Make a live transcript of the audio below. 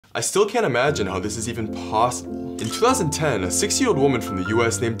I still can't imagine how this is even possible. In 2010, a 60-year-old woman from the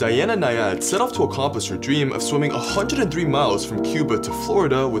US named Diana Nayad set off to accomplish her dream of swimming 103 miles from Cuba to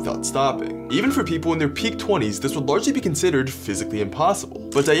Florida without stopping. Even for people in their peak 20s, this would largely be considered physically impossible.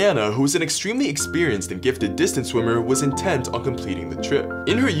 But Diana, who was an extremely experienced and gifted distance swimmer, was intent on completing the trip.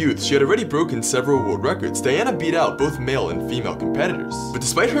 In her youth, she had already broken several world records. Diana beat out both male and female competitors. But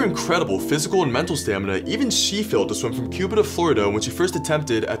despite her incredible physical and mental stamina, even she failed to swim from Cuba to Florida when she first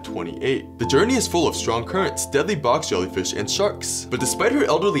attempted at 28. The journey is full of strong currents, deadly box jellyfish, and sharks. But despite her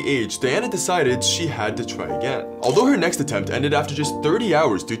elderly age, Diana decided she had to try again. Although her next attempt ended after just 30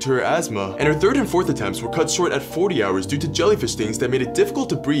 hours due to her asthma, and her third and fourth attempts were cut short at 40 hours due to jellyfish stings that made it difficult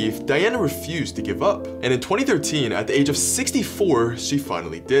to breathe, Diana refused to give up. And in 2013, at the age of 64, she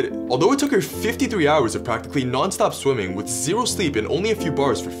finally did it. Although it took her 53 hours of practically non-stop swimming with zero sleep and only a few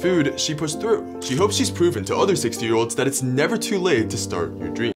bars for food, she pushed through. She hopes she's proven to other 60-year-olds that it's never too late to start your dream.